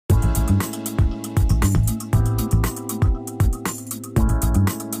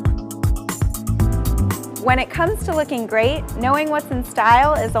when it comes to looking great, knowing what's in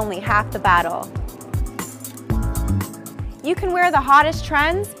style is only half the battle. You can wear the hottest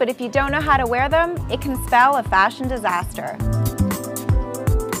trends, but if you don't know how to wear them, it can spell a fashion disaster.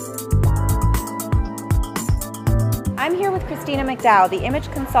 I'm here with Christina McDowell, the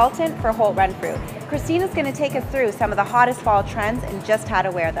image consultant for Holt Renfrew. Christina's going to take us through some of the hottest fall trends and just how to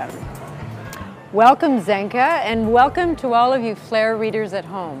wear them. Welcome, Zenka, and welcome to all of you Flair readers at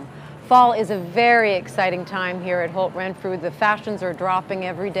home. Fall is a very exciting time here at Holt Renfrew. The fashions are dropping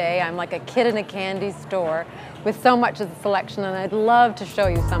every day. I'm like a kid in a candy store with so much of the selection, and I'd love to show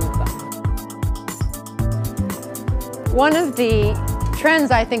you some of them. One of the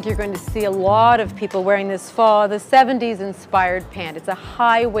trends I think you're going to see a lot of people wearing this fall, the 70s inspired pant. It's a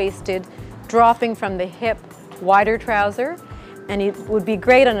high-waisted, dropping from the hip, wider trouser, and it would be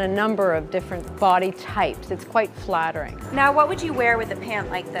great on a number of different body types. It's quite flattering. Now, what would you wear with a pant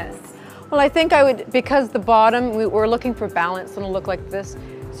like this? Well, I think I would, because the bottom, we're looking for balance and it'll look like this.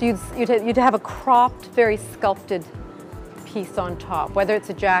 So you'd have a cropped, very sculpted piece on top, whether it's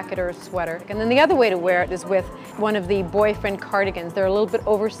a jacket or a sweater. And then the other way to wear it is with one of the boyfriend cardigans. They're a little bit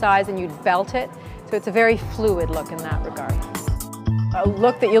oversized and you'd belt it. So it's a very fluid look in that regard. A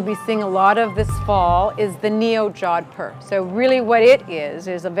look that you'll be seeing a lot of this fall is the Neo Jodhpur. So really what it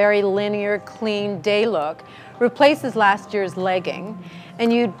is a very linear, clean day look. Replaces last year's legging.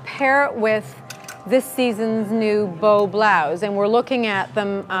 And you'd pair it with this season's new bow blouse. And we're looking at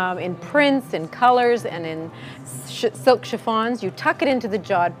them in prints, in colors, and in silk chiffons. You tuck it into the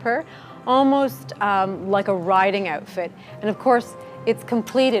Jodhpur, almost like a riding outfit. And of course, it's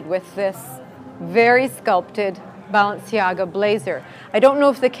completed with this very sculpted Balenciaga blazer. I don't know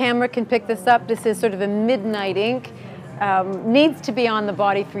if the camera can pick this up. This is sort of a midnight ink. Needs to be on the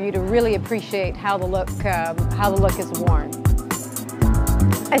body for you to really appreciate how the look is worn.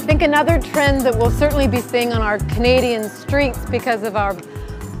 I think another trend that we'll certainly be seeing on our Canadian streets because of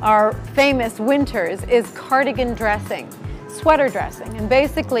our famous winters is cardigan dressing, sweater dressing. And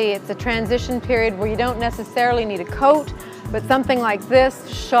basically it's a transition period where you don't necessarily need a coat, but something like this,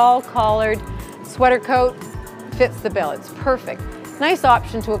 shawl-collared sweater coat fits the bill. It's perfect. Nice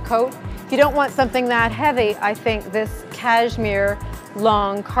option to a coat. If you don't want something that heavy, I think this cashmere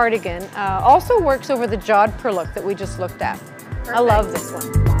long cardigan also works over the Jodhpur look that we just looked at. Perfect. I love this one.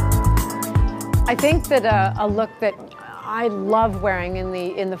 I think that a look that I love wearing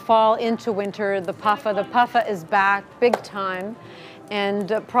in the fall into winter, the puffa. The puffa is back big time,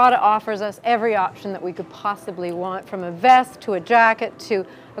 and Prada offers us every option that we could possibly want, from a vest to a jacket to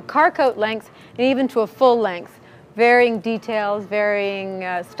a car coat length and even to a full length. Varying details, varying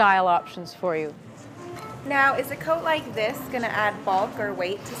style options for you. Now, is a coat like this going to add bulk or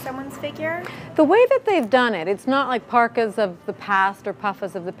weight to someone's figure? The way that they've done it, it's not like parkas of the past or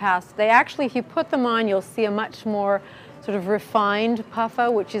puffas of the past. They actually, if you put them on, you'll see a much more sort of refined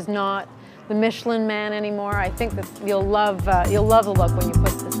puffa, which is not the Michelin Man anymore. I think that you'll love the look when you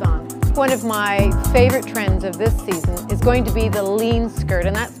put this on. One of my favorite trends of this season is going to be the lean skirt,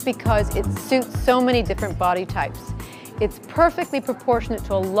 and that's because it suits so many different body types. It's perfectly proportionate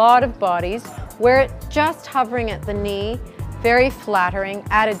to a lot of bodies. Wear it just hovering at the knee, very flattering.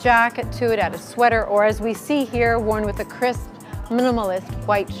 Add a jacket to it, add a sweater, or as we see here, worn with a crisp, minimalist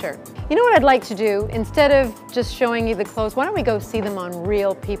white shirt. You know what I'd like to do? Instead of just showing you the clothes, why don't we go see them on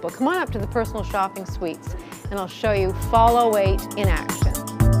real people? Come on up to the Personal Shopping Suites, and I'll show you Fall 08 in action.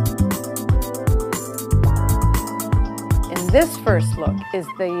 This first look is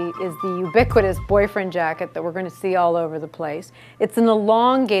the ubiquitous boyfriend jacket that we're going to see all over the place. It's an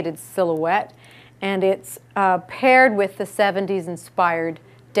elongated silhouette, and it's paired with the 70s inspired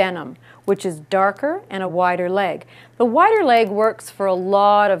denim, which is darker and a wider leg. The wider leg works for a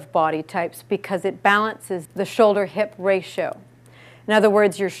lot of body types because it balances the shoulder-hip ratio. In other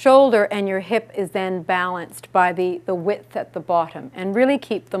words, your shoulder and your hip is then balanced by the width at the bottom, and really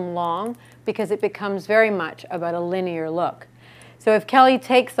keep them long because it becomes very much about a linear look. So if Kelly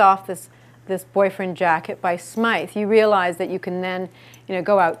takes off this boyfriend jacket by Smythe, you realize that you can then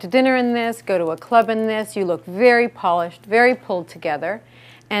go out to dinner in this, go to a club in this. You look very polished, very pulled together.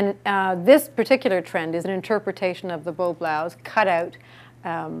 And this particular trend is an interpretation of the bow blouse cut out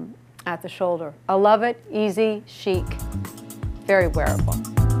at the shoulder. I love it, easy, chic, very wearable.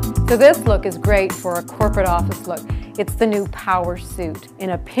 So this look is great for a corporate office look. It's the new power suit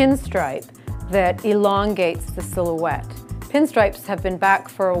in a pinstripe that elongates the silhouette. Pinstripes have been back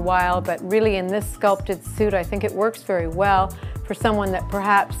for a while, but really in this sculpted suit, I think it works very well for someone that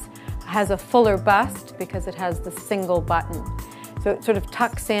perhaps has a fuller bust because it has the single button. So it sort of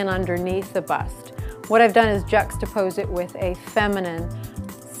tucks in underneath the bust. What I've done is juxtapose it with a feminine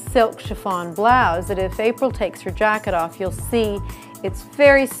silk chiffon blouse that if April takes her jacket off, you'll see it's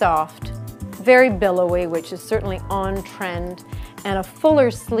very soft, very billowy, which is certainly on trend, and a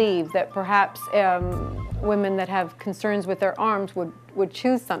fuller sleeve that perhaps women that have concerns with their arms would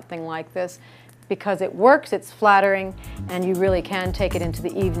choose something like this because it works, it's flattering, and you really can take it into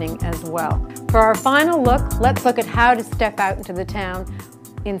the evening as well. For our final look, let's look at how to step out into the town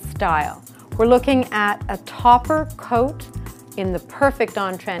in style. We're looking at a topper coat in the perfect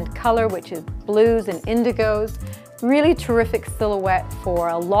on-trend color, which is blues and indigos. Really terrific silhouette for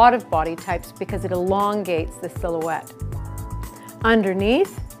a lot of body types because it elongates the silhouette.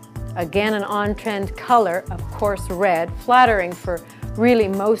 Underneath, again an on-trend color, of course red, flattering for really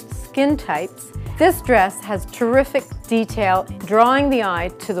most skin types. This dress has terrific detail, drawing the eye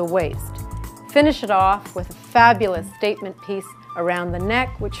to the waist. Finish it off with a fabulous statement piece around the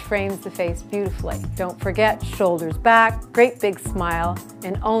neck, which frames the face beautifully. Don't forget, shoulders back, great big smile,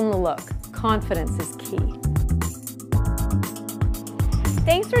 and own the look. Confidence is key.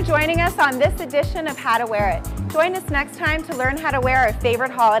 Thanks for joining us on this edition of How to Wear It. Join us next time to learn how to wear our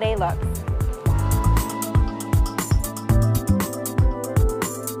favorite holiday looks.